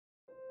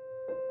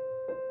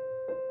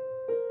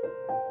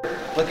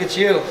Look at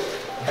you.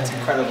 That's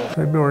incredible.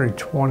 February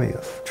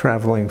 20th,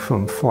 traveling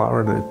from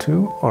Florida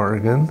to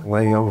Oregon,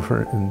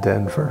 layover in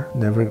Denver.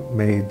 Never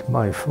made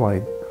my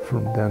flight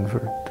from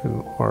Denver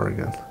to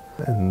Oregon.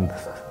 And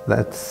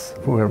that's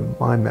where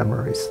my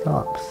memory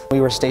stops.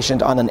 We were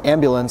stationed on an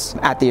ambulance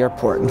at the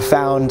airport and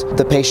found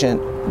the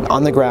patient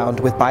on the ground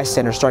with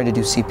bystanders starting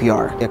to do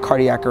CPR. A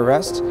cardiac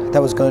arrest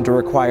that was going to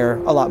require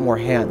a lot more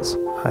hands.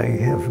 I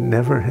have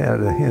never had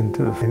a hint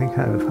of any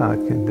kind of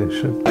heart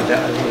condition. My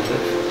dad would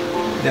have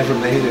never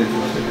made it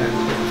if it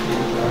hadn't been for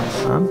you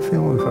guys. I'm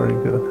feeling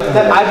very good.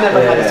 I've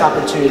never had this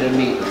opportunity to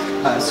meet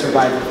a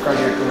survivor of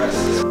cardiac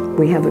arrest.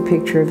 We have a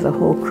picture of the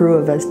whole crew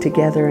of us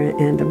together,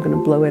 and I'm going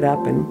to blow it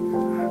up, and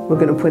we're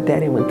going to put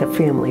that in with the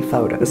family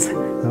photos.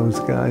 Those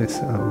guys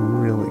are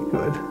really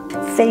good.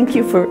 Thank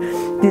you for,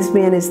 this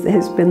man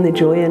has been the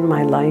joy in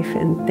my life,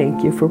 and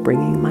thank you for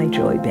bringing my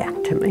joy back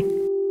to me.